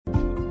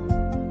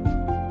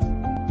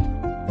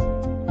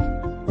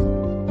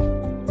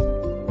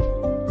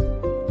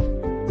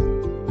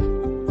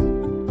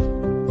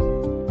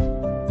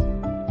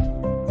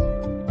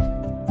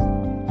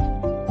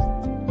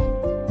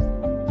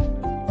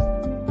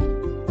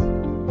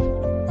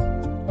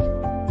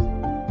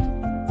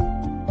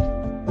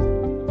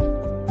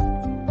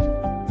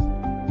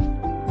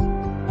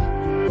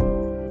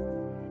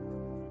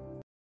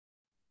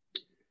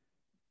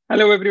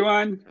Hello,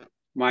 everyone.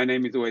 My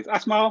name is always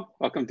Asmal.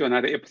 Welcome to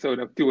another episode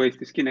of Two Ways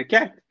to Skin a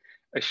Cat,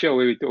 a show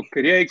where we talk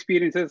career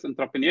experiences,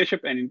 entrepreneurship,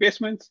 and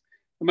investments.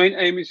 The main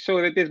aim is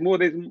so that there's more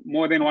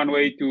than one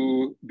way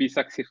to be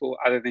successful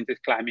other than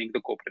just climbing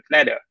the corporate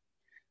ladder.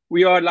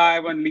 We are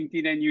live on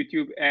LinkedIn and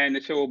YouTube, and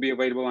the show will be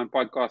available on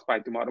podcast by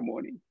tomorrow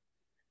morning.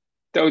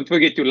 Don't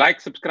forget to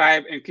like,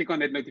 subscribe, and click on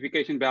that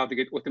notification bell to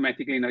get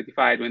automatically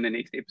notified when the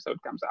next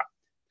episode comes out.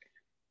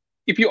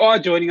 If you are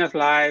joining us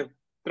live,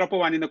 drop a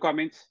one in the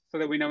comments so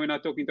that we know we're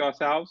not talking to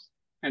ourselves,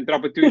 and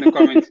drop a two in the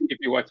comments if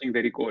you're watching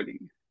the recording.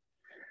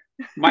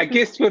 My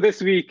guest for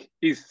this week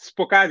is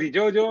Spokazi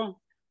Jojo,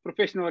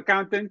 professional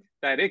accountant,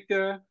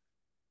 director,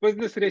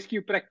 business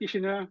rescue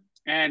practitioner,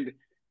 and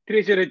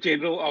treasurer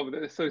general of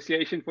the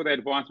Association for the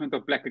Advancement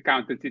of Black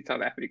Accountants in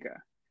South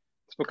Africa.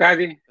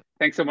 Spokazi,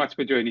 thanks so much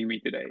for joining me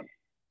today.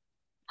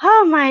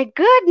 Oh my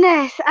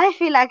goodness, I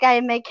feel like I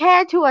am a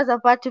cat who was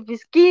about to be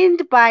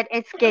skinned but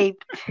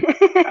escaped.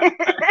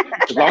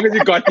 As long as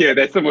you got here,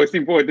 that's the most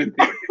important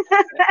thing,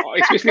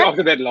 especially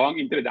after that long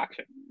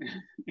introduction.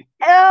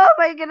 Oh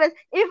my goodness.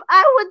 If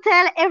I would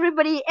tell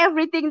everybody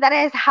everything that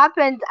has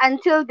happened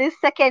until this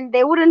second,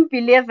 they wouldn't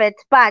believe it.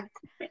 But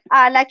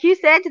like you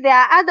said, there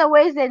are other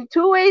ways than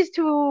two ways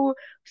to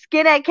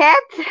skin a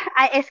cat.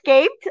 I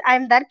escaped.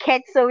 I'm that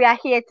cat, so we are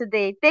here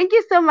today. Thank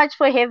you so much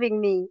for having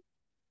me.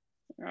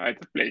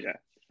 It's a pleasure.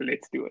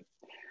 Let's do it.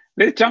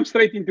 Let's jump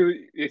straight into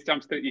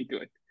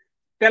it.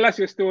 Tell us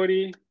your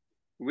story.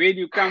 Where do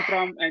you come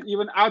from? And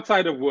even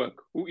outside of work,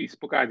 who is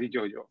Pokazi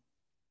Jojo?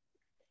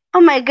 Oh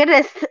my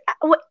goodness.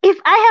 If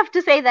I have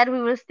to say that, we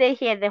will stay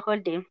here the whole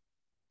day.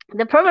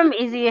 The problem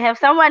is you have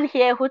someone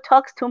here who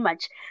talks too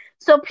much.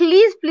 So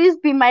please, please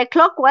be my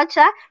clock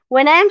watcher.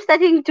 When I am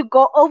starting to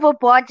go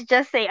overboard,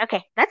 just say,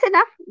 okay, that's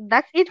enough.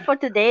 That's it for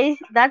today.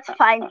 That's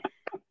fine.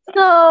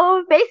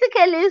 So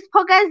basically,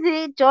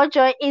 Spokazi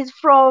Jojo is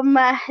from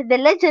the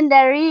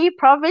legendary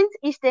province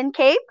Eastern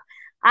Cape.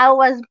 I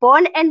was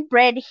born and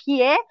bred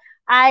here.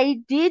 I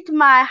did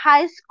my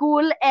high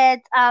school at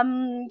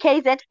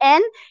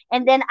KZN,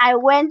 and then I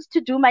went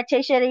to do my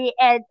tertiary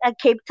at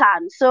Cape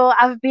Town. So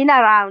I've been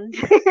around.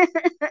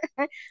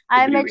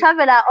 I'm a Everywhere.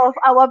 traveler of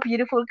our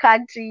beautiful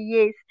country,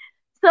 yes.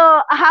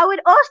 So how it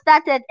all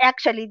started,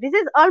 actually, this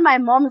is all my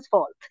mom's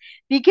fault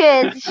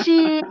because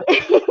she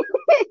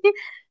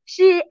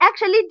she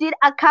actually did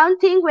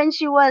accounting when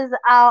she was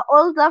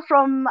older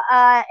from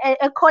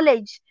a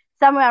college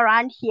somewhere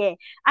around here.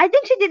 I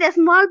think she did a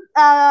small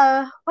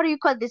what do you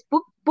call this,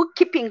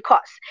 bookkeeping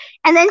course,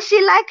 and then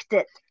she liked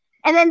it.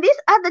 And then this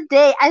other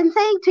day, I'm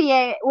saying to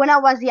you when I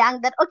was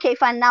young that okay,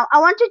 fine. Now I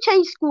want to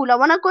change school. I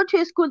want to go to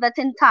a school that's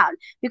in town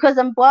because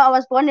I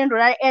was born in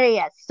rural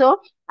areas. So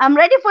I'm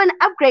ready for an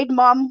upgrade,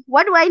 mom.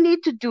 What do I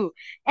need to do?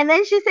 And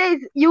then she says,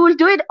 you will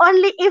do it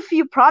only if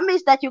you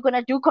promise that you're going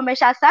to do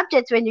commercial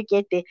subjects when you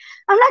get there.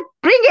 I'm like,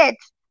 bring it.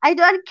 I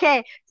don't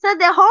care. So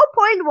the whole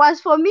point was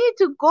for me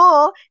to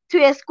go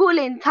to a school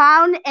in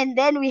town, and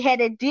then we had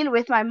a deal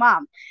with my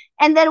mom.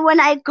 And then when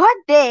I got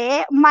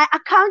there, my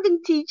accounting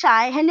teacher,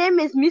 her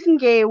name is Miss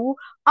Ngeu.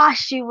 Oh,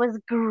 she was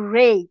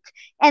great.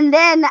 And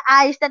then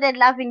I started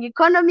loving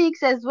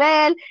economics as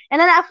well.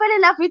 And then I fell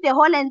in love with the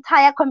whole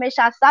entire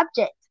commercial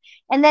subject.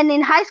 And then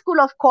in high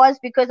school, of course,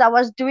 because I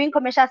was doing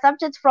commercial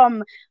subjects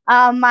from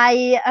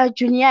my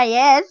junior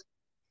years,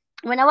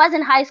 when I was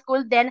in high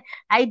school, then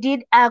I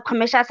did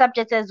commercial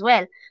subjects as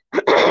well.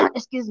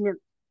 Excuse me.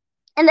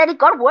 And then it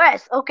got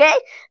worse, okay?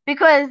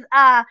 Because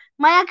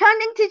my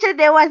accounting teacher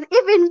there was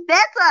even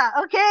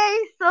better, okay?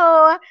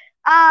 So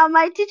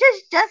my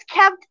teachers just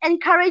kept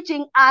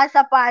encouraging us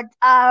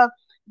about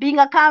being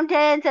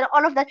accountants and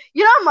all of that.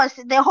 You know,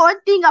 almost the whole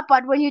thing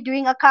about when you're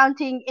doing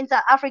accounting in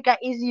South Africa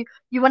is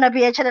you want to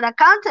be a chartered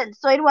accountant.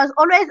 So it was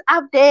always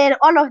up there,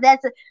 all of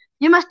that. So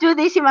you must do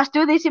this, you must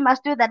do this, you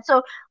must do that.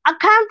 So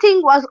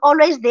accounting was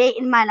always there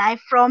in my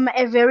life from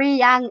a very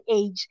young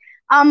age.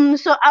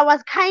 So I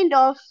was kind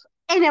of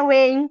in a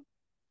way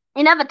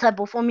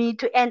inevitable for me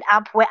to end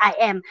up where I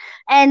am.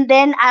 And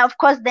then I, of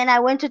course, then I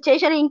went to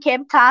tertiary in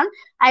Cape Town.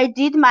 I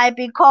did my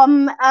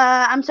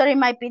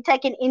my BTech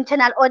in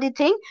internal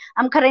auditing.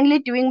 I'm currently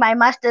doing my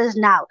master's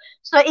now.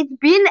 So it's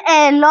been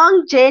a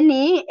long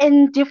journey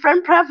in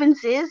different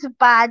provinces,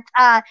 but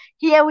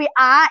here we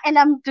are, and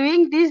I'm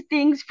doing these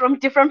things from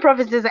different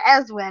provinces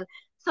as well.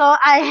 So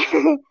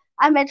I,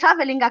 I'm a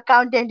traveling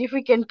accountant, if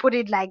we can put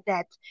it like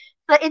that.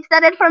 So it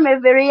started from a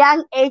very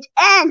young age,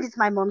 and it's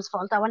my mom's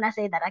fault. I want to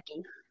say that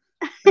again.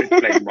 Let's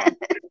blame mom.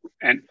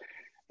 And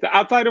so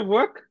outside of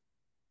work,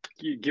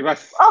 give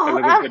us a Oh,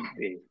 little bit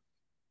there.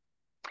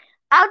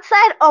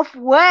 outside of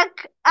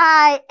work,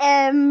 I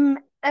am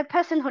a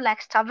person who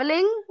likes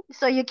traveling.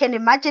 So you can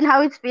imagine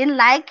how it's been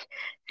like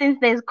since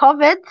there's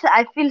COVID.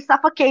 I feel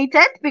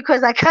suffocated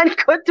because I can't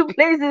go to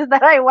places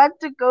that I want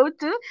to go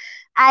to.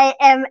 I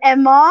am a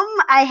mom.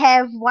 I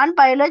have one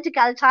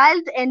biological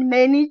child and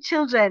many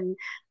children.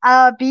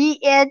 be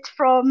it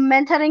from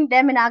mentoring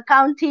them in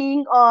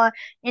accounting or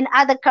in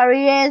other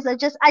careers.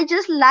 I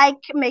just like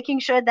making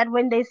sure that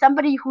when there's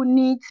somebody who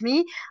needs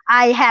me,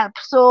 I help.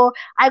 So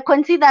I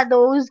consider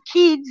those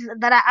kids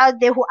that are out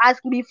there who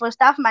ask me for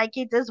stuff my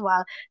kids as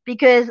well,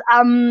 because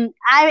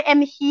I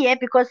am here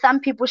because some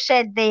people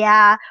shared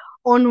their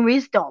own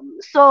wisdom.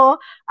 So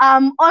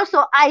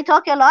also I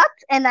talk a lot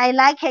and I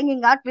like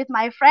hanging out with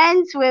my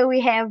friends where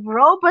we have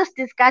robust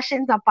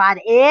discussions about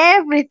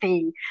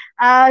everything.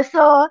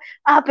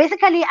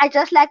 Basically I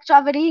just like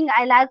traveling.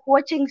 I like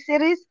watching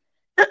series.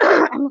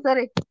 I'm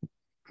sorry.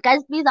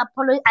 Guys, please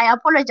I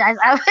apologize.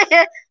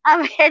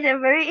 I've had a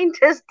very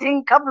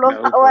interesting couple of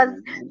No hours,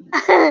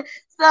 problem.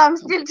 so I'm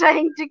still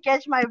trying to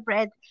catch my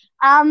breath.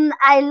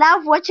 I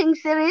love watching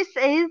series.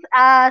 So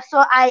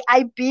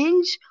I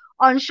binge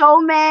on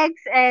Showmax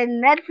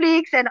and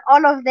Netflix and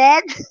all of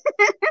that.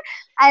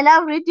 I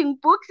love reading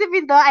books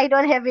even though I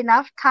don't have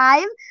enough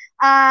time.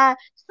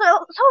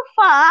 So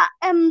far,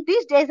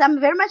 these days I'm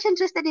very much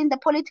interested in the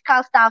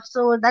political stuff.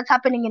 So that's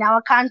happening in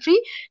our country.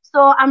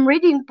 So I'm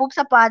reading books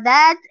about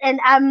that, and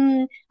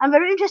I'm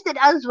very interested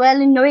as well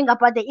in knowing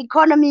about the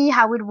economy,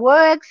 how it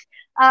works,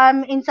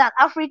 in South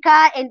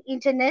Africa and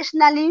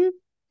internationally.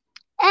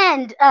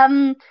 And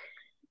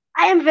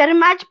I am very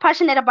much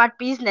passionate about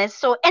business.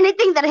 So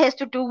anything that has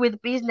to do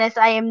with business,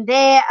 I am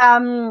there.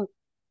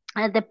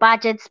 The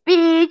budget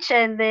speech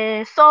and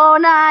the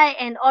sauna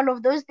and all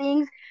of those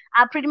things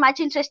are pretty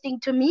much interesting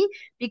to me,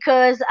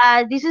 because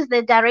this is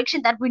the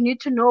direction that we need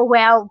to know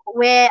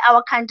where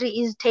our country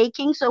is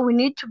taking. So we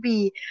need to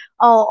be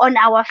on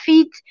our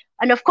feet.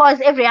 And of course,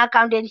 every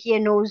accountant here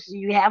knows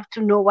you have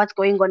to know what's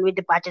going on with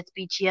the budget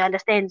speech. You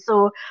understand?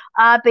 So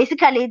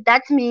basically,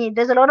 that's me.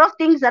 There's a lot of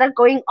things that are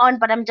going on,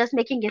 but I'm just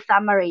making a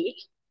summary.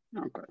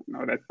 Okay,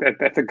 no,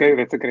 that's a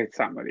great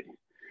summary.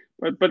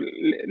 But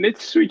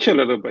let's switch a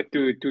little bit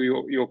to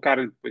your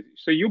current position.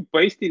 So you're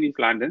based in East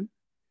London.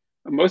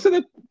 Most of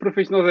the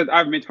professionals that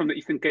I've met from the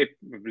Eastern Cape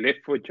have left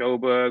for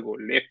Joburg or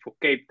left for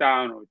Cape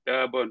Town or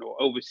Durban or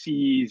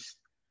overseas.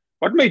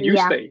 What made you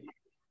Yeah. stay?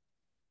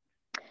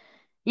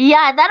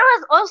 Yeah, that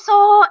was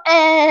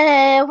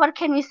also what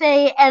can we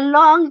say, a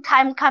long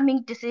time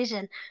coming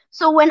decision.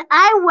 So when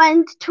I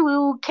went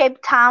to Cape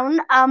Town,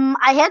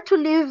 I had to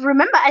leave.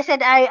 Remember, I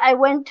said I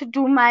went to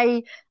do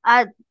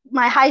uh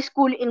my high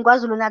school in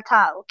KwaZulu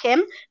Natal. Okay,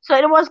 so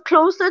it was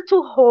closer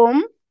to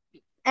home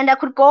and I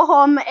could go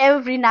home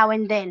every now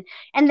and then.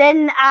 And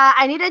then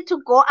I needed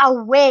to go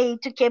away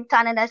to Cape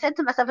Town, and I said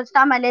to myself, it's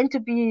time I learned to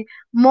be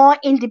more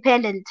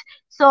independent.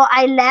 So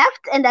I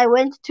left and I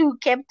went to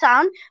Cape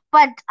Town.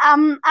 But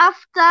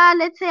after,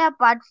 let's say,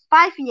 about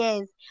 5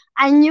 years,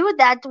 I knew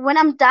that when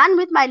I'm done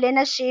with my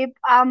learnership,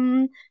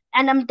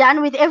 and I'm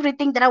done with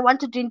everything that I want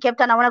to do in Cape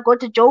Town, I want to go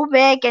to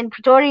Joburg and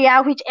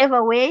Pretoria,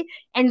 whichever way,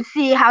 and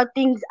see how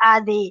things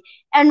are there.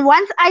 And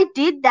once I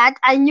did that,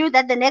 I knew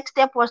that the next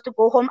step was to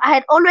go home. I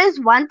had always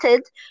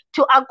wanted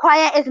to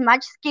acquire as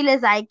much skill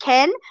as I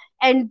can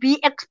and be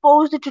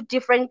exposed to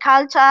different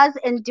cultures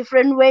and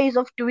different ways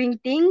of doing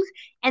things,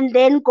 and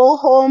then go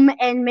home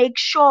and make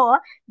sure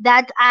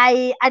that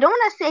I don't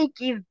want to say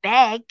give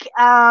back,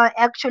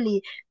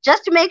 actually,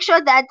 just to make sure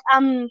that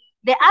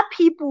there are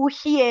people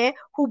here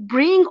who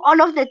bring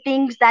all of the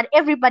things that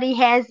everybody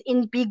has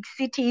in big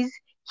cities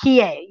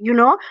here,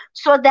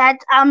 so that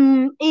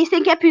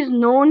Eastern Cape is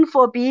known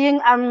for being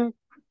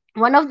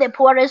one of the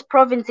poorest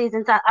provinces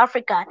in South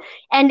Africa,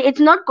 and it's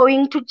not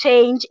going to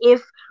change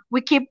if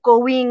we keep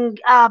going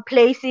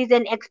places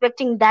and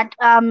expecting that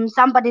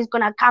somebody's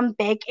gonna come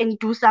back and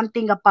do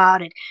something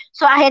about it.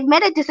 So I had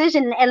made a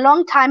decision a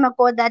long time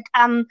ago that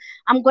I'm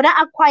gonna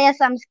acquire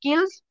some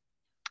skills,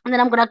 and then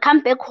I'm gonna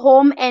come back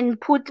home and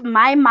put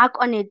my mark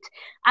on it.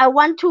 I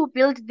want to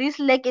build this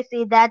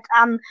legacy that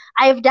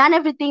I've done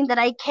everything that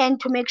I can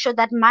to make sure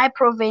that my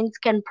province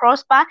can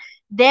prosper.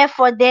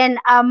 Therefore, then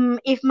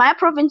if my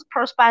province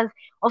prospers,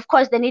 of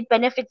course, then it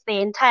benefits the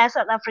entire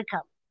South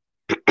Africa.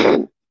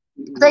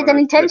 So No, it's an that's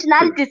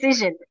intentional good.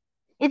 decision.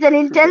 It's an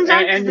And, intentional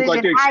and you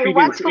got decision. to I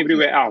want experience to be.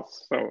 everywhere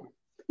else. So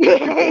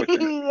that's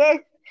important.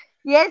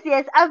 Yes,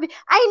 yes.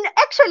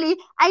 Actually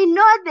I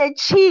know the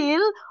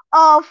chill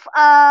of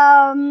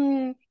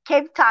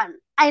Cape Town.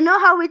 I know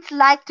how it's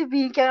like to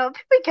be in Cape Town.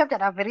 People in Cape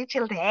Town are very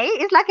chilled. Hey,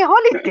 it's like a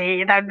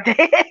holiday that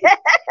day.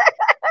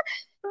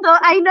 So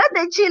I know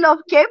the chill of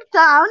Cape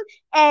Town,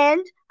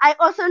 and I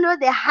also know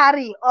the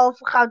hurry of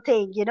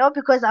Gauteng,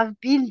 because I've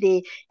been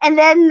there. And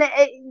then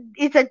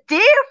it's a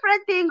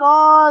different thing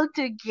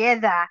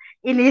altogether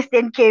in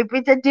Eastern Cape.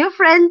 It's a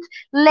different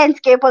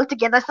landscape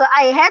altogether. So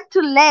I had to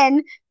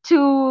learn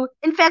to,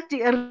 in fact,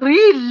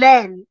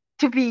 relearn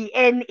to be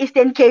an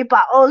Eastern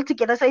Caper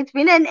altogether. So it's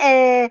been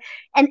an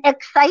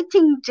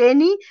exciting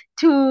journey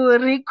to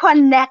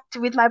reconnect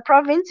with my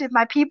province, with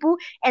my people,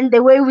 and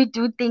the way we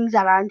do things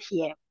around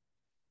here.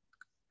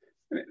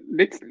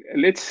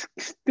 Let's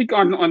stick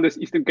on this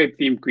Eastern Cape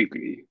theme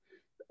quickly.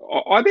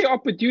 Are there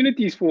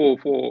opportunities for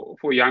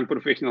young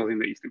professionals in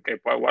the Eastern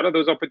Cape? What are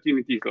those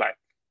opportunities like?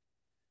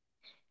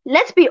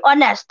 let's be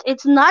honest,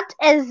 it's not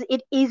as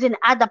it is in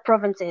other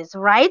provinces,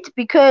 right?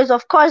 Because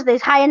of course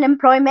there's high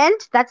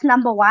unemployment, that's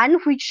number one,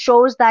 which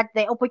shows that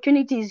the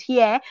opportunities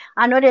here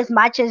are not as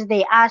much as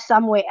they are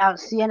somewhere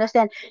else. You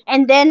understand?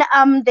 And then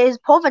there's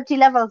poverty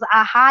levels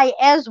are high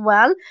as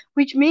well,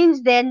 which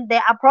means then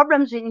there are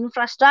problems with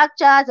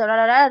infrastructure.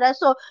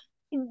 So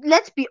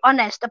let's be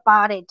honest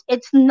about it.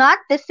 It's not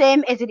the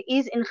same as it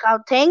is in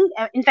Gauteng.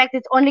 In fact,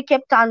 it's only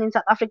Cape Town in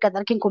South Africa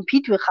that can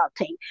compete with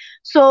Gauteng.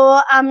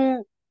 So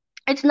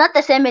it's not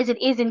the same as it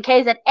is in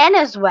KZN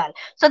as well.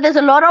 So there's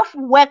a lot of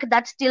work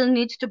that still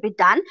needs to be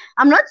done.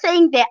 I'm not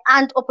saying there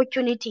aren't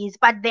opportunities,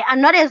 but they are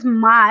not as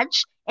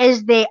much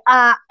as they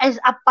are as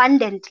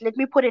abundant. Let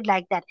me put it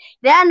like that.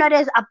 They are not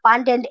as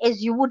abundant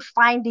as you would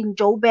find in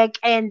Joburg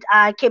and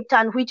Cape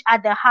Town, which are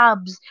the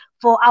hubs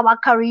for our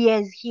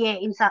careers here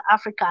in South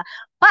Africa.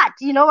 But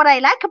you know what I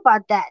like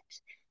about that?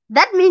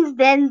 That means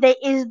then there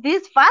is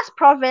this vast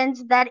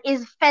province that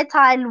is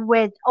fertile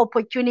with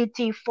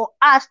opportunity for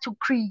us to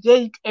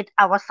create it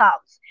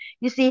ourselves.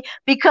 You see,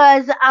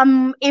 because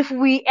if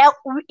we are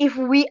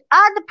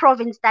the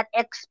province that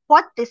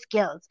export the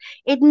skills,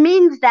 it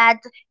means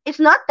that it's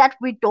not that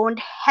we don't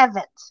have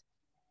it,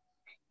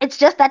 it's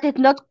just that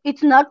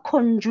it's not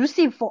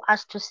conducive for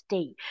us to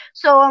stay.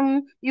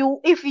 So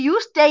you if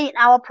you stay in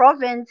our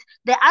province,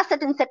 there are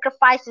certain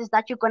sacrifices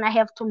that you're gonna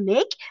have to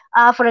make.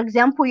 For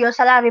example, your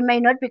salary may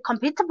not be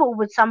compatible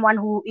with someone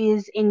who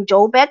is in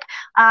Joburg.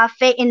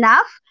 Fair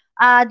enough.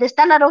 The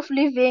standard of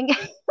living,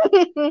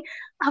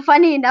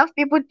 funny enough,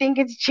 people think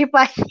it's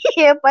cheaper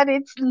here, but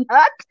it's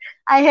not.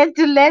 I had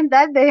to learn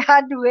that the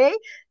hard way.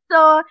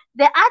 So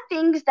there are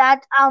things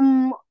that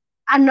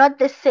are not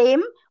the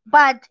same,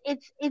 but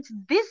it's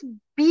this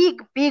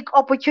big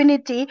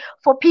opportunity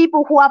for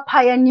people who are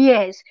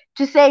pioneers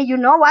to say, you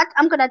know what,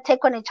 I'm gonna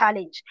take on a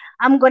challenge.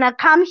 I'm gonna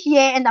come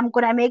here and I'm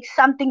gonna make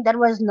something that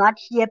was not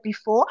here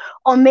before,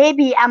 or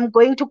maybe I'm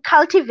going to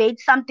cultivate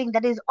something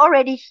that is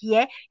already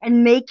here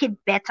and make it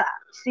better.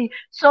 See,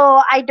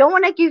 so I don't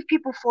want to give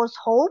people false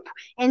hope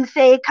and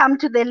say come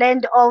to the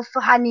land of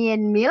honey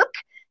and milk.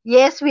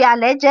 Yes, we are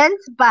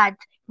legends, but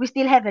we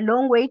still have a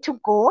long way to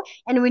go,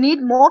 and we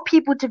need more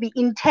people to be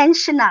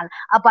intentional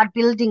about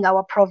building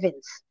our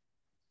province.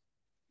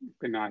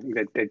 And I think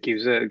that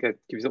gives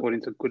the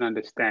audience a good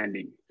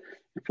understanding.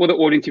 And for the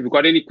audience, if you've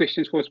got any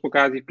questions for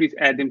Spokazi, please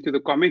add them to the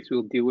comments.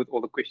 We'll deal with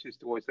all the questions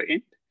towards the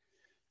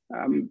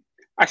end.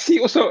 I see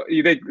also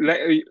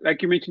that,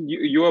 like you mentioned,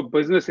 you're a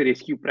business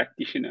rescue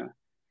practitioner.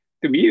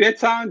 To me, that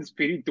sounds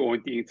very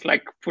daunting. It's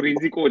like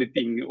forensic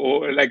auditing,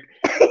 or like,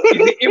 is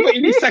there ever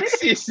any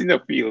success in the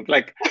field?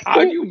 Like,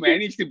 how do you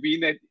manage to be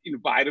in that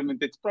environment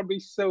that's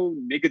probably so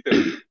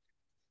negative?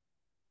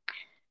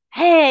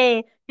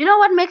 Hey, you know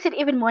what makes it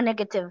even more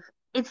negative?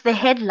 It's the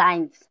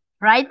headlines,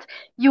 right?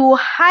 You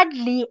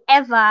hardly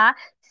ever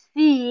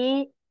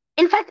see.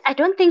 In fact, I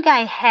don't think I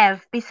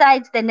have,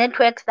 besides the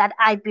networks that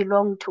I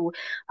belong to.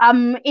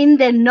 In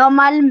the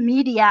normal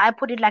media, I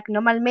put it like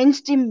normal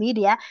mainstream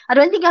media, I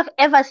don't think I've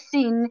ever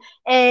seen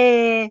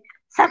a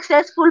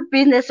successful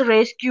business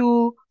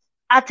rescue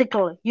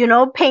article,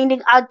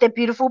 painting out the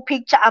beautiful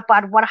picture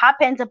about what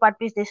happens about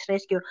business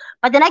rescue.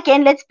 But then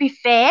again, let's be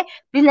fair,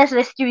 business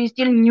rescue is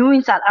still new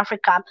in South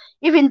Africa.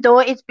 Even though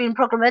it's been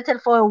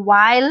proclamated for a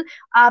while,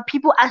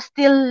 people are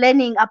still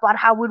learning about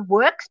how it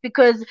works,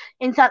 because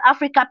in South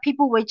Africa,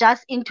 people were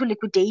just into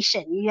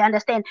liquidation. You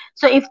understand?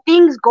 So if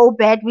things go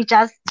bad, we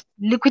just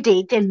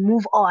liquidate and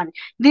move on.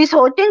 This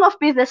whole thing of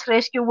business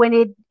rescue,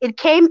 when it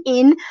came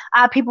in,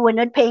 people were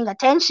not paying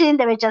attention.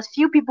 There were just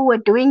few people were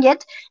doing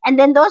it, and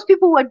then those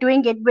people who were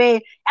doing it were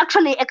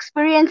actually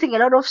experiencing a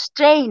lot of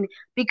strain,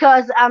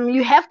 because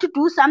you have to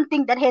do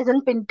something that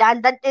hasn't been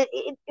done, that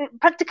it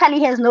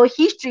practically has no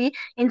history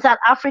in South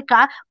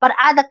Africa but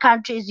other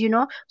countries.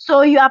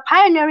 So you are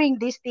pioneering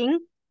this thing,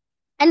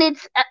 and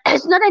it's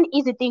not an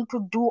easy thing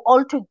to do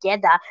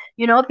altogether,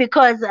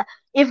 because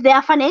if there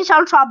are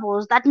financial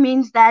troubles, that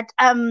means that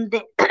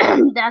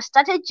there are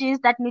strategies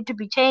that need to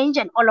be changed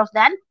and all of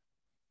that.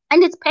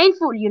 And it's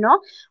painful,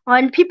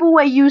 when people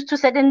were used to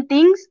certain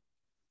things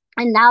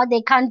and now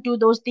they can't do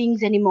those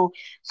things anymore.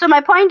 So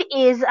my point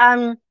is,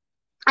 I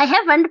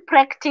haven't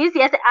practiced.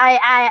 Yes,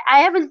 I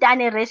haven't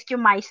done a rescue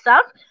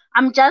myself.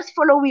 I'm just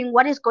following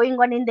what is going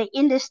on in the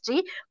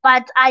industry,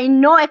 but I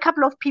know a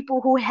couple of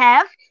people who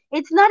have.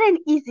 It's not an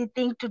easy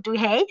thing to do,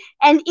 hey?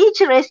 And each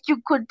rescue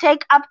could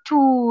take up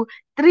to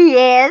 3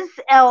 years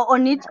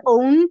on its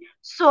own.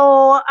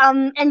 So,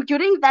 and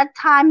during that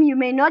time, you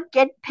may not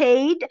get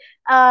paid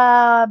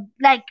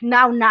like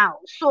now.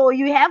 So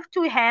you have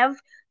to have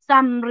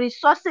some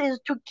resources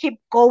to keep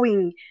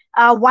going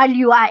while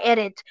you are at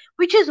it,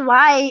 which is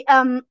why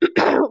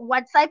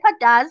what SIPA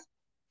does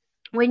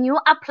when you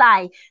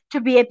apply to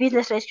be a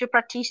business rescue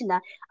practitioner,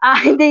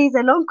 there is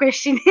a long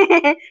question.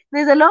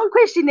 There's a long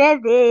questionnaire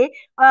there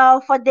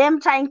for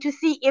them trying to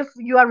see if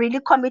you are really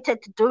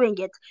committed to doing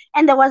it.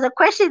 And there was a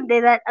question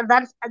there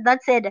that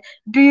said,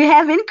 "Do you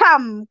have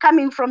income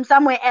coming from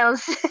somewhere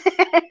else?"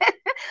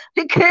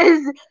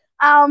 Because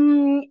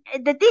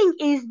the thing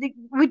is,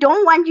 we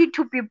don't want you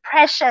to be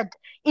pressured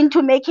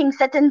into making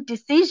certain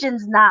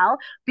decisions now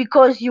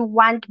because you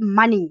want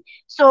money.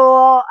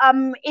 So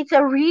it's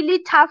a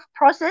really tough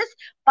process,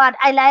 but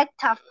I like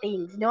tough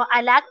things.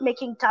 I like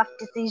making tough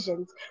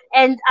decisions.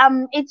 And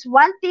it's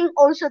one thing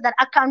also that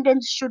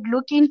accountants should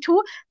look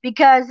into,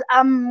 because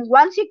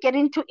once you get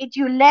into it,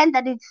 you learn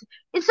that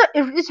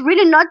it's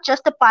really not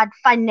just about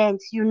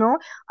finance.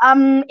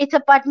 It's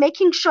about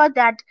making sure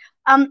that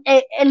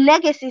a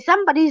legacy,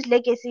 somebody's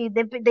legacy,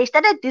 they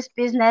started this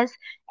business,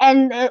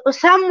 and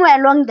somewhere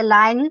along the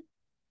line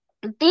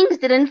things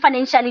didn't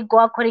financially go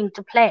according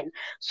to plan.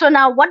 So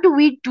now what do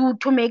we do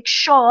to make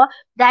sure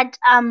that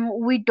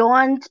we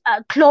don't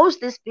close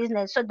this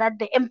business, so that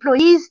the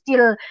employees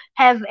still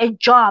have a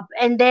job,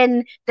 and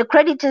then the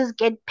creditors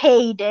get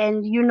paid,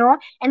 and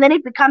then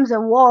it becomes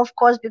a war, of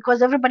course,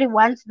 because everybody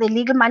wants the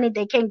legal money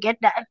they can get.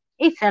 That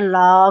it's a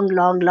long,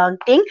 long, long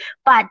thing,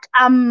 but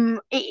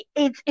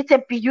it's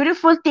a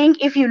beautiful thing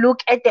if you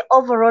look at the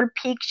overall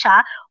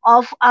picture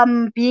of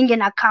being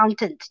an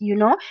accountant.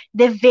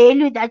 The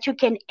value that you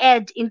can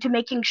add into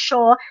making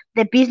sure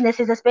the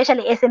businesses,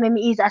 especially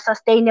SMMEs, are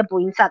sustainable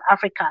in South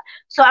Africa.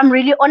 So I'm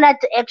really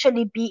honored to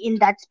actually be in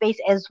that space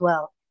as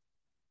well.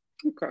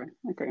 Okay.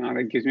 Now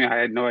that gives me, I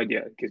had no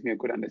idea. It gives me a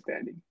good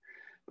understanding.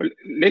 But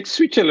let's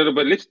switch a little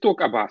bit. Let's talk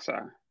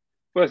Abasa.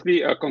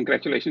 Firstly,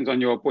 congratulations on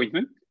your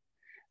appointment.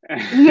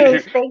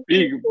 Yes, thank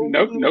you.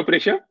 No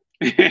pressure.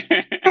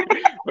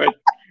 But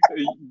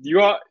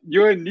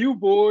you're a new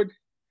board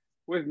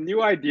with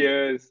new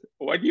ideas.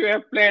 What do you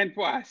have planned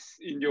for us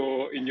in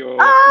your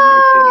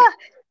Oh,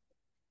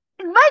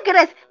 my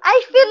goodness,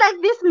 I feel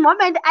like this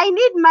moment I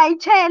need my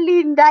chair,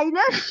 Linda.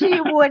 She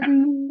would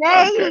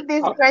nail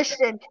this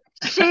question.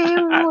 She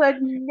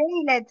would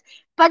nail it.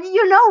 But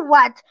you know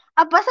what?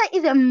 Abasa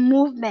is a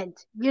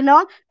movement, and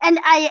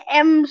I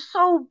am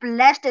so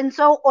blessed and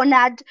so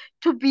honored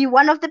to be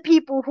one of the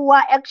people who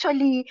are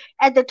actually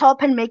at the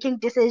top and making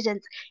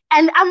decisions.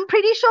 And I'm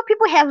pretty sure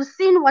people have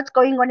seen what's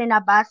going on in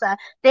Abasa.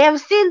 They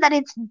have seen that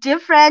it's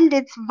different,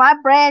 it's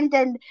vibrant,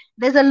 and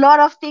there's a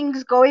lot of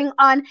things going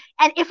on.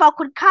 And if I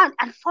could count,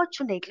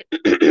 unfortunately,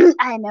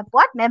 I am a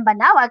board member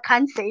now. I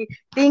can't say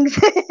things.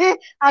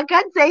 I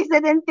can't say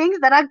certain things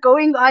that are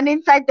going on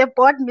inside the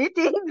board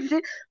meetings.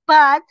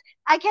 But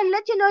I can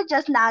let you know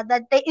just now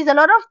that there is a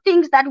lot of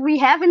things that we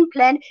have in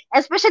plan,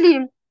 especially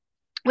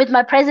with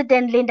my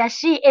president, Linda.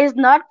 She is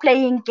not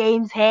playing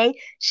games. Hey,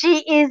 she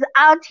is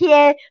out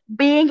here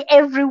being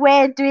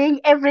everywhere,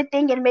 doing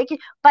everything and making.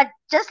 But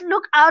just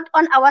look out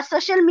on our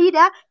social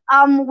media.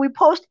 We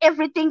post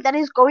everything that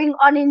is going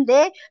on in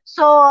there.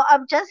 So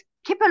just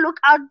keep a look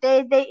out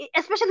there.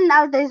 Especially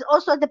now, there's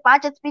also the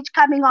budget speech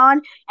coming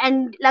on,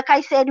 and like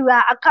I said, we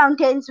are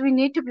accountants. We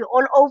need to be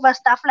all over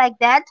stuff like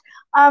that.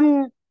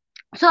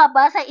 So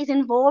Abasa is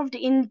involved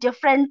in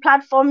different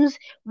platforms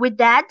with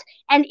that.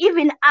 And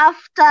even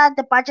after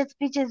the budget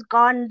speech is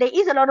gone, there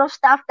is a lot of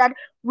stuff that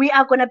we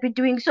are going to be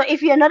doing. So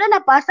if you're not an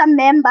Abasa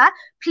member,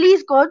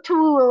 please go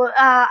to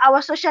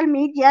our social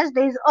medias.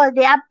 There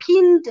are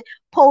pinned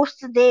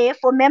posts there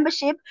for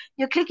membership.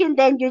 You click in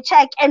there and you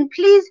check. And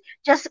please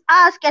just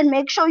ask and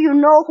make sure you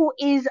know who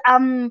is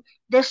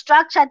the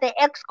structure, the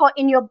exco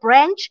in your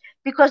branch,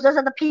 because those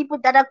are the people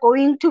that are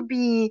going to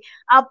be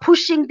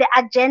pushing the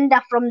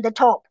agenda from the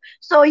top.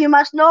 So you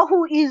must know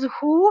who is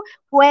who,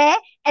 where,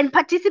 and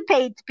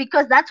participate,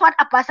 because that's what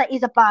Abasa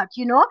is about.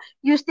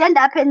 You stand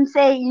up and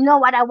say, you know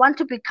what, I want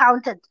to be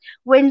counted.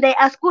 When there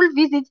are school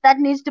visits that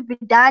needs to be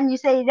done, you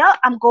say, no,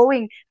 I'm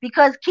going,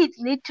 because kids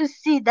need to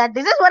see that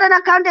this is what an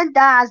accountant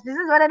does. This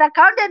is what an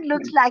accountant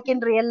looks like in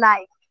real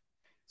life.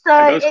 So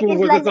and those school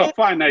visits are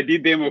fun. I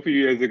did them a few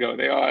years ago.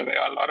 They are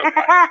a lot of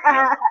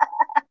fun.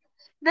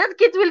 Those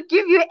kids will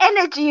give you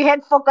energy you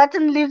had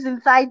forgotten lives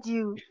inside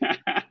you.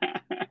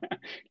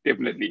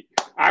 Definitely.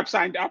 I've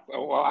signed up.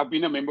 Well, I've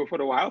been a member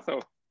for a while. So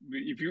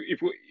if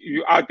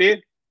you're out there,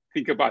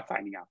 think about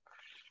signing up.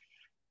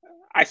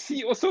 I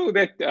see also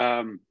that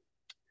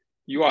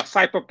you are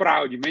cyber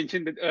proud. You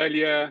mentioned it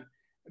earlier.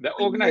 The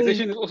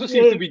organization also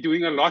seems to be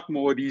doing a lot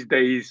more these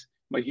days,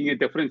 making a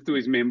difference to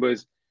its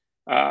members.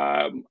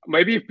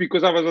 Maybe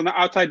because I was on the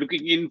outside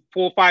looking in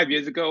 4 or 5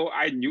 years ago,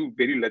 I knew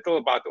very little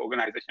about the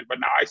organization, but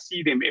now I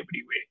see them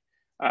everywhere.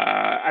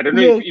 I don't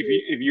know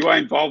if you are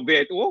involved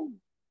there at all.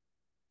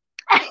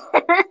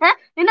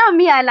 You know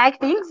me, I like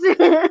things.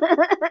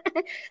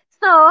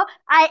 So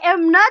I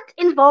am not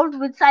involved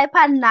with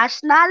SAIPA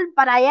National,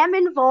 but I am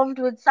involved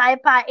with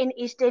SAIPA in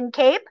Eastern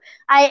Cape.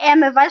 I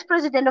am a vice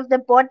president of the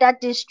Border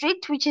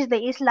District, which is the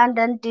East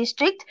London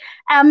district.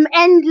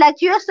 And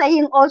like you're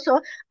saying also,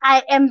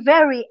 I am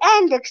very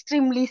and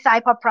extremely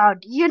SAIPA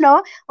proud.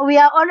 We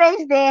are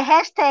always there,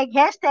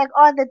 hashtag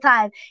all the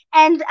time.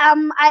 And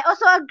I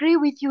also agree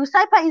with you.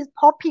 SAIPA is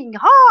popping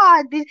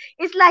hard.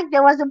 It's like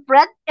there was a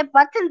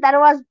button that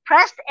was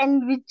pressed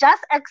and we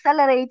just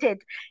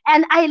accelerated.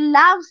 And I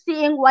love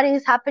seeing what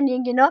is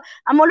happening.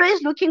 I'm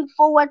always looking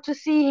forward to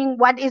seeing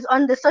what is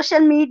on the social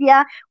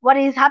media, what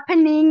is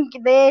happening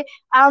there.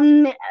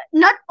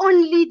 Not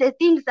only the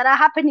things that are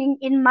happening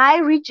in my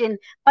region,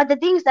 but the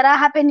things that are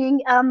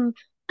happening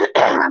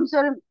I'm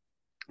sorry,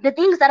 the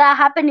things that are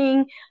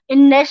happening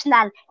in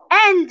national.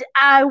 And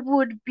I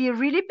would be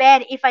really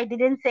bad if I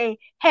didn't say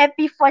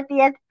happy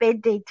 40th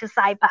birthday to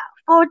Saipa.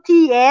 40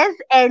 years,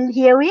 and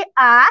here we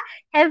are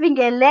having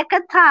a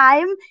lekker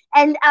time.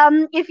 And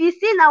if you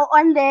see now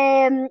on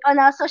the on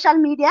our social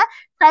media,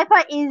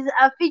 Saipa is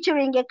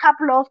featuring a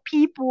couple of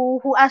people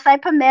who are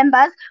Saipa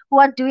members who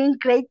are doing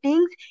great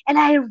things, and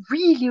I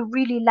really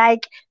really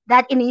like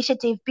that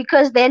initiative,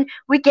 because then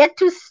we get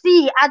to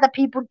see other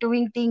people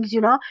doing things.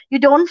 You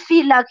don't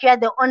feel like you're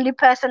the only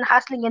person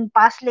hustling and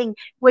bustling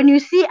when you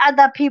see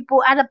other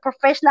people, other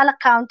professional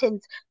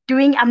accountants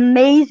doing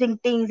amazing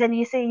things, and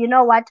you say, you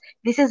know what,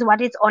 this is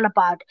what it's all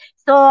about.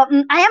 So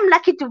I am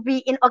lucky to be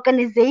in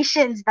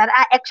organizations that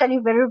are actually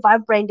very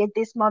vibrant at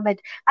this moment.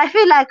 I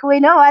feel like, well,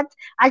 you know what,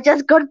 I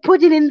just got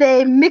put in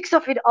the mix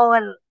of it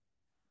all.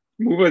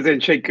 Movers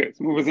and shakers.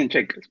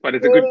 But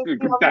it's a Yes, we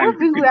good are time,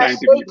 moving, we good are time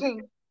to be.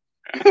 shaking.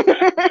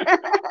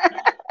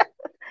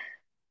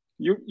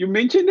 You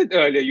mentioned it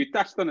earlier. You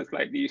touched on it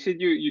slightly. You said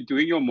you're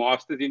doing your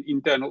master's in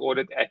internal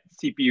audit at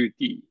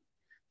CPUT.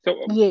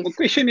 So my Yes.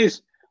 question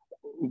is,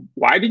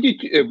 why did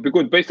you?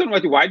 Because based on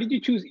why did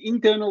you choose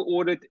internal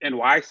audit and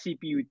why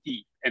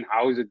CPUT and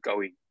how is it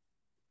going?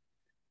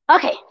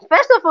 Okay,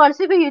 first of all,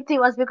 CPUT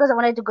was because I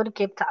wanted to go to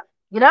Cape Town.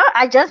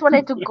 I just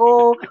wanted to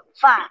go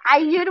far. I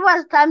knew it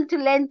was time to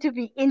learn to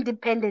be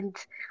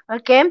independent.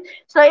 Okay,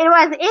 so it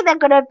was either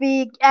gonna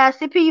be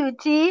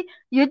CPUT,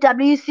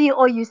 UWC,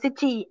 or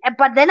UCT.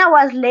 But then I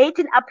was late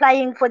in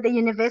applying for the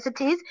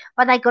universities,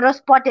 but I got a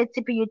spot at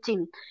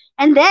CPUT.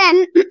 And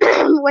then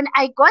when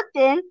I got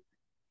there,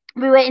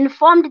 we were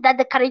informed that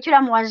the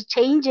curriculum was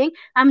changing.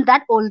 I'm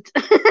that old.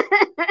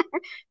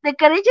 The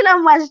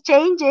curriculum was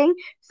changing,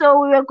 so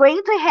we were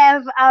going to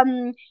have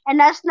a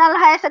national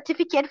higher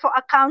certificate for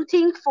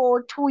accounting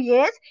for 2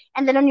 years,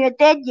 and then on your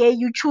third year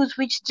you choose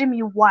which stream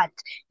you want.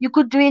 You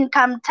could do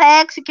income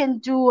tax, you can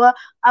do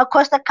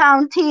cost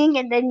accounting,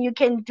 and then you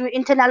can do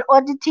internal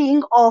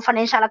auditing or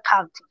financial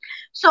accounting.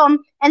 So,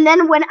 and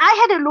then when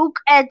I had a look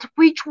at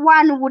which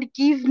one would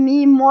give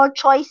me more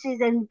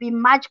choices and be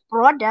much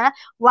broader,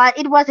 while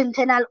it was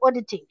internal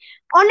auditing,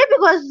 only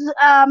because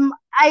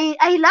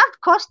I loved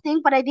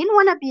costing, but I didn't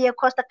want to be a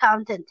cost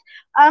accountant.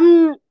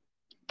 Um,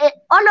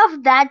 all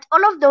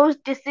of those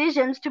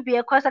decisions to be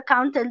a cost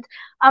accountant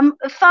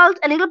felt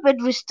a little bit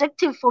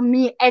restrictive for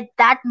me at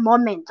that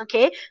moment.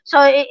 Okay, so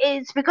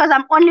it's because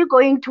I'm only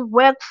going to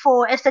work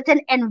for a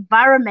certain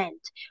environment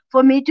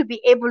for me to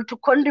be able to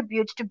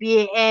contribute to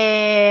be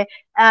a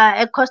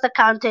cost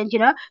accountant.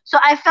 So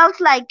I felt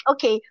like,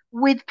 okay,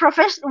 with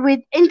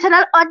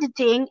internal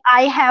auditing,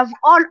 I have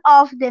all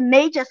of the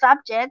major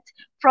subjects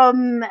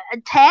from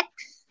tax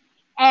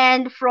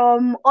and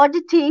from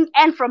auditing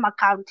and from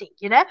accounting.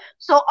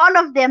 So all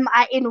of them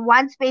are in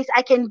one space.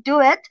 I can do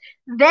it.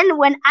 Then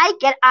when I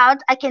get out,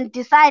 I can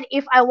decide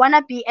if I want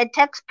to be a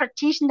tax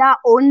practitioner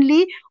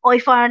only, or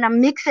if I want to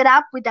mix it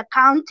up with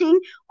accounting,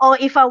 or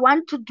if I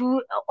want to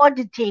do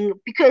auditing.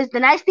 Because the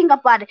nice thing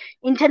about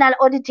internal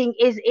auditing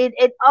is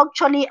it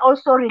actually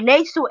also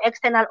relates to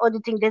external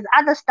auditing. There's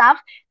other stuff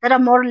that are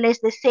more or less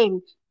the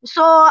same.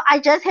 So I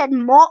just had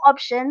more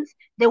options.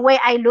 The way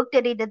I looked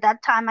at it at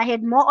that time, I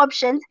had more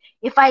options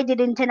if I did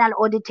internal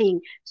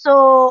auditing.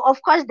 So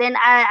of course, then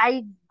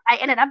I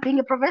ended up being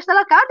a professional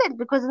accountant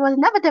because it was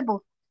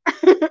inevitable.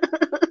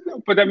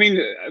 But I mean,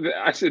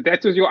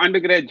 that was your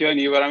undergrad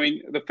journey. But I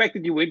mean, the fact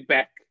that you went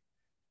back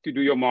to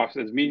do your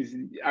masters means,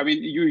 I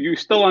mean, you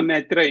still on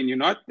that train. You're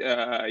not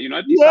Yeah.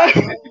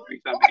 deciding that you're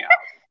doing something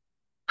else.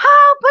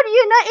 How? But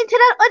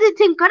internal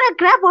auditing got a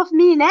grab of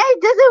me, né?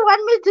 It doesn't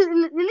want me to.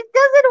 It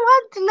doesn't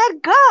want to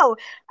let go.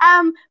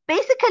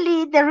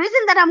 Basically, the reason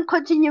that I'm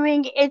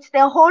continuing, it's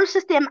the whole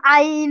system.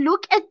 I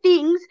look at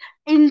things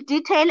in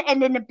detail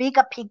and in a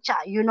bigger picture.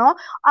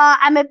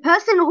 I'm a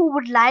person who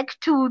would like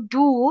to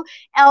do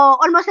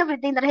almost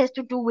everything that has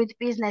to do with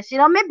business.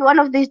 Maybe one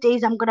of these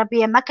days I'm gonna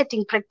be a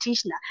marketing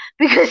practitioner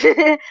because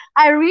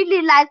I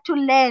really like to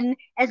learn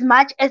as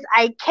much as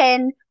I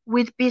can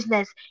with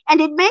business.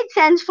 And it made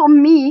sense for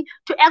me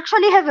to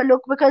actually have a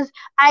look, because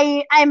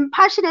I'm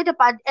passionate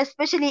about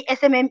especially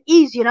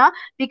SMMEs,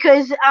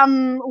 because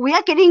we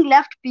are getting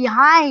left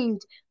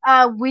behind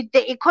with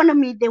the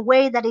economy the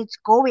way that it's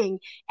going.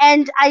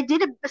 And I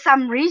did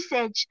some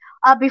research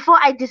before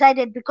I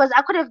decided, because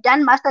I could have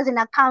done masters in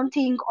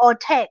accounting or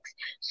tax.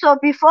 So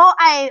before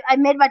I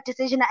made my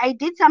decision, I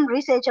did some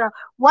research on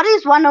what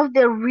is one of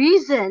the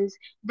reasons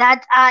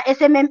that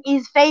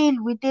SMMEs fail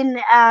within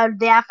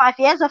their 5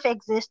 years of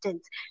existence.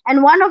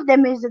 And one of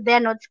them is that they're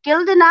not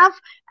skilled enough,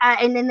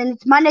 and then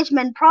it's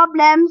management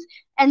problems.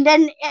 And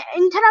then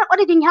internal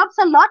auditing helps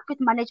a lot with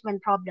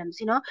management problems.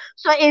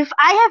 So if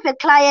I have a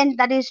client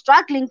that is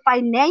struggling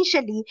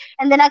financially,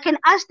 and then I can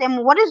ask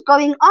them, what is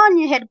going on?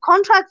 You had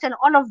contracts and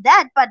all of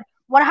that, but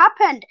what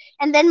happened?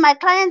 And then my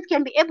clients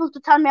can be able to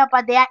tell me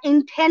about their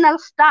internal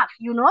stuff,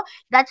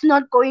 that's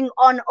not going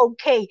on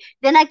okay.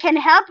 Then I can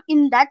help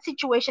in that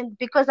situation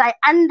because I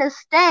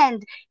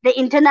understand the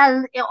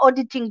internal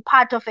auditing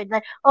part of it.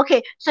 Like,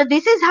 okay, so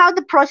this is how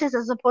the process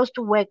is supposed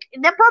to work.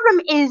 The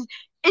problem is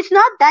it's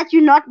not that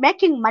you're not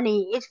making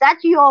money, it's that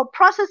your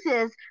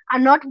processes are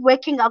not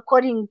working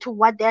according to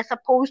what they're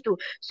supposed to.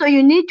 So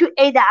you need to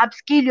either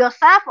upskill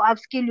yourself or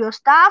upskill your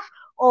staff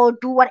or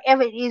do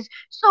whatever it is.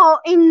 So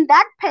in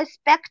that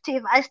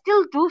perspective, I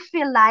still do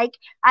feel like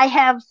I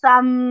have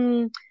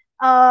some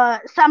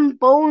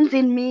bones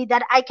in me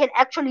that I can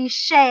actually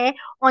share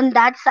on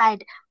that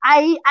side.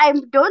 I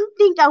don't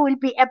think I will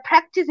be a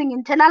practicing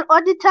internal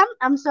auditor.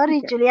 I'm sorry,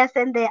 Okay. Julius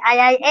and the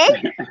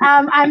IIA.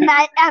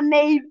 I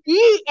may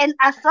be an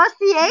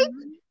associate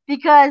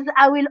because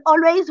I will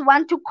always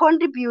want to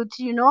contribute,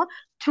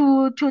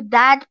 to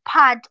that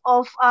part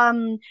of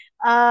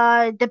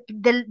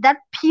that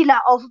pillar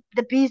of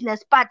the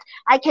business. But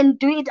I can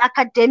do it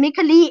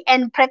academically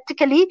and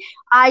practically.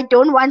 I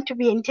don't want to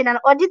be internal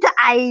auditor.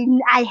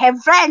 I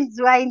have friends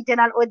who are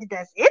internal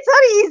auditors. It's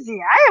not easy.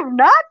 I am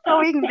not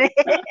going there.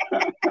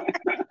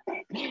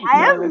 I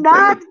No, am that's not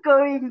perfect.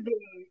 going there.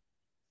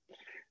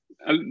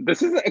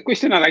 This is a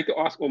question I like to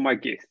ask all my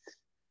guests.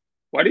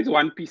 What is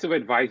one piece of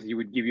advice you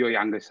would give your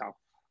younger self?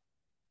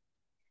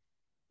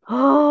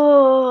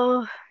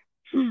 Oh,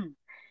 hmm.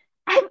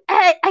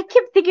 I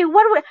keep thinking,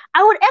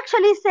 I would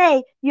actually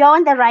say you're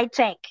on the right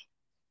track.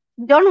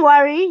 Don't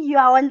worry, you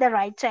are on the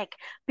right track.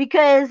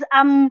 Because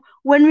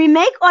when we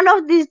make all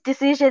of these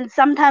decisions,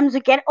 sometimes we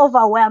get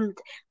overwhelmed.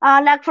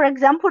 Like for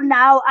example,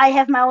 now I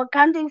have my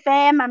accounting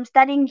firm, I'm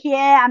studying here,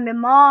 I'm a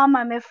mom,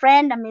 I'm a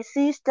friend, I'm a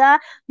sister,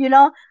 you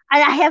know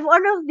and I have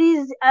all of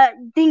these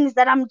things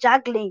that I'm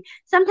juggling.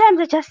 Sometimes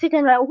I just sit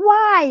and like,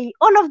 why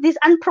all of this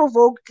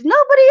unprovoked?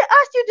 Nobody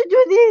asked you to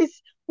do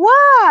this.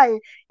 Why?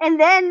 And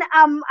then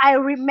I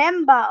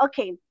remember,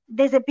 okay,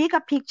 there's a bigger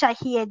picture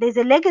here, there's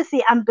a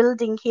legacy I'm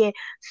building here.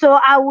 So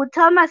I would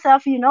tell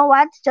myself, you know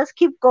what, just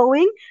keep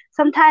going.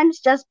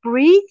 Sometimes just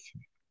breathe,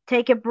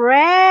 take a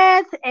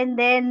breath, and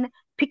then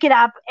pick it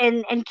up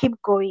and keep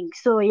going.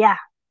 So yeah,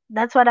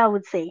 that's what I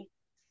would say.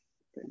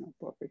 Okay, no,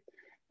 perfect.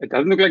 It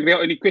doesn't look like there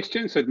are any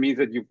questions, so it means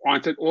that you've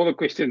answered all the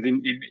questions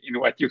in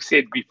what you've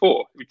said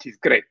before, which is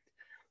great.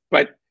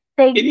 But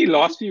Thank any you.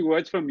 last few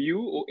words from you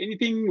or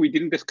anything we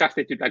didn't discuss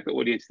that you'd like the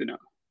audience to know?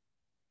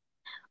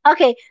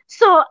 Okay,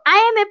 so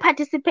I am a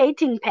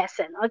participating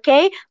person.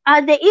 Okay,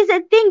 there is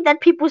a thing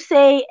that people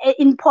say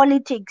in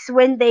politics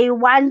when they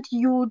want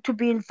you to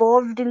be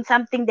involved in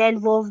something they're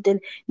involved in.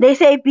 They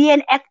say be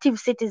an active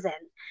citizen.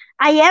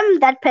 I am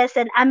that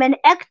person. I'm an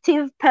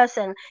active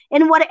person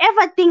in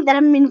whatever thing that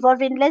I'm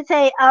involved in. Let's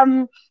say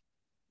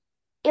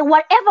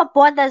whatever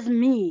bothers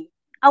me,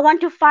 I want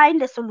to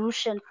find a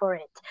solution for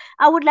it.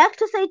 I would like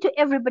to say to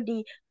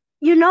everybody,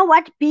 you know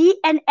what, be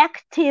an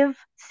active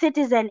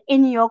citizen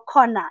in your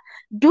corner.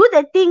 Do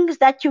the things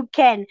that you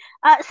can.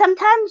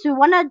 Sometimes we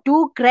want to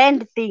do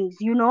grand things,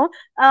 be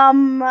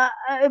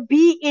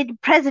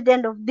it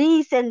president of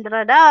this and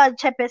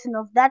chairperson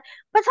of that.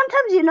 But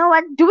sometimes, you know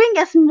what, doing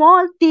a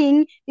small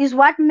thing is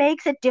what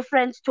makes a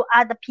difference to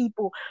other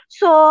people.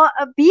 So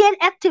be an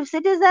active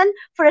citizen.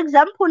 For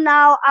example,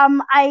 now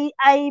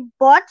I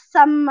bought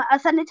some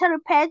sanitary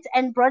pads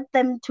and brought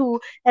them to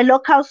a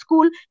local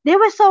school. They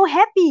were so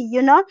happy,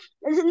 little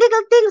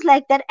things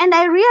like that. And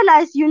I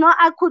realized,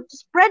 I could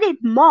spread it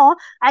more.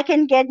 I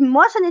can get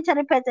more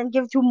sanitary pads and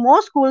give to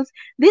more schools.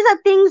 These are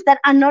things that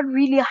are not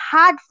really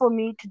hard for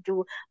me to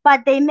do,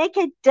 but they make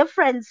a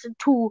difference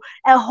to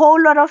a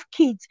whole lot of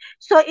kids.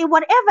 So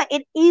whatever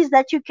it is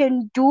that you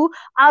can do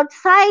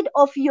outside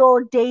of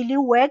your daily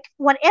work,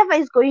 whatever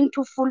is going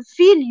to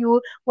fulfill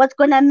you, what's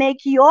going to make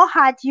your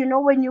heart,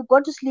 when you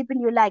go to sleep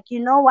and you're like, you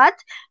know what,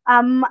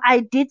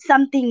 I did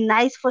something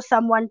nice for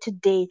someone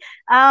today.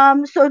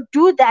 So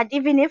do that.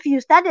 Even if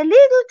you start a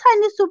little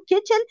tiny soup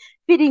kitchen,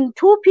 feeding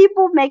two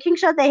people, making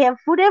sure they have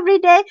food every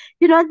day,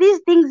 these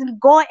things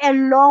go a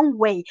long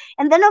way.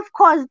 And then of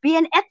course, be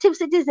an active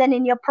citizen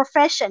in your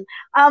profession.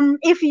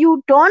 If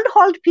you don't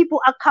hold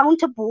people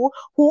accountable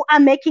who are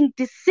making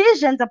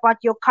decisions about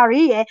your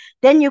career,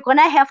 then you're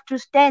gonna have to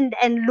stand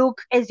and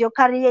look as your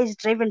career is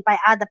driven by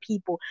other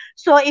people.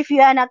 So if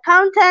you're an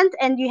accountant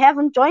and you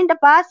haven't joined the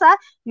BASA,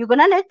 you're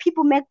gonna let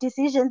people make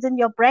decisions in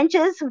your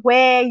branches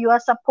where you are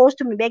supposed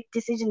to make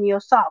decisions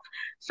yourself.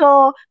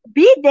 So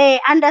be there,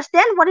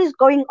 understand what is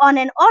going on,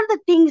 and all the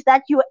things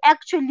that you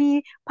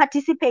actually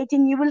participate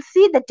in. You will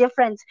see the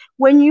difference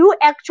when you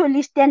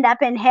actually stand up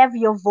and have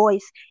your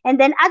voice, and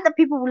then other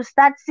people will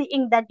start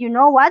seeing that, you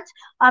know what,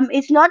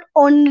 it's not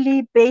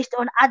only based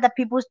on other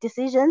people's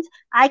decisions.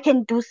 I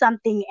can do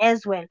something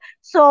as well.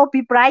 So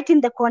be bright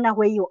in the corner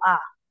where you are.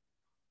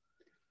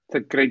 It's a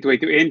great way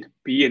to end.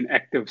 Be an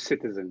active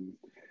citizen.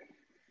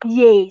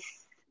 Yes.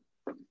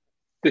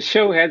 The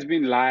show has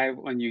been live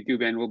on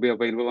YouTube and will be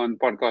available on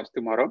podcast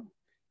tomorrow.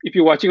 If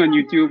you're watching on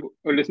YouTube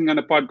or listening on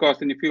a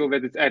podcast and you feel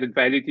that it's added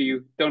value to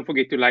you, don't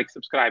forget to like,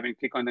 subscribe, and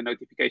click on the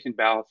notification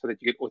bell so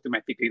that you get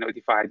automatically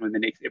notified when the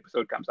next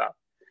episode comes out.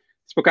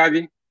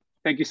 Spokadi,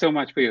 thank you so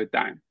much for your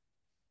time.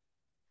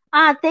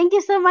 Thank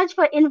you so much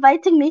for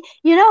inviting me.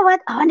 You know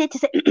what? I wanted to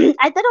say,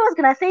 I thought I was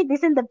going to say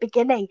this in the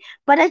beginning,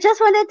 but I just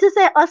wanted to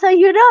say also,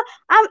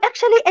 I'm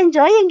actually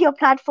enjoying your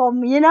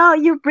platform.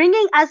 You're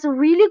bringing us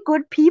really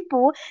good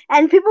people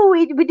and people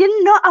we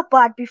didn't know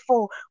about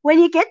before. When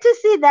you get to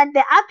see that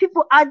there are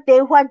people out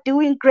there who are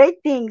doing great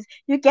things,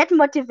 you get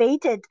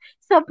motivated.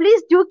 So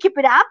please do keep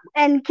it up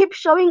and keep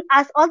showing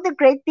us all the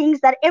great things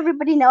that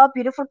everybody in our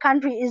beautiful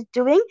country is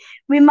doing.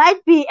 We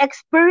might be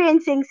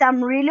experiencing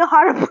some really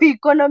horrible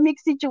economic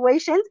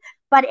situations,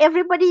 but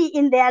everybody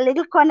in their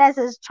little corners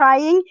is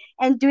trying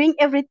and doing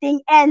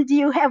everything. And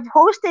you have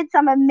hosted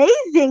some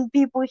amazing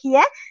people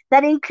here.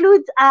 That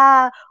includes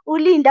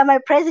Ulinda, my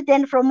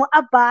president from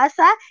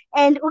Abasa,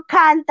 and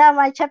Ukanta,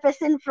 my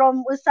chairperson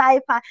from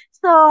Usaipa.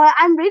 So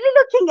I'm really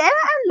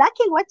I'm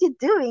liking what you're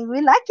doing.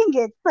 We're liking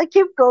it. So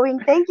keep going.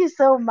 Thank you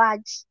so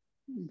much.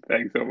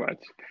 Thanks so much.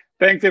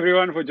 Thanks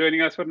everyone for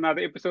joining us for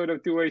another episode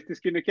of Two Ways to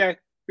Skin a Cat.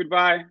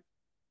 Goodbye.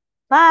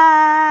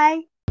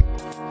 Bye.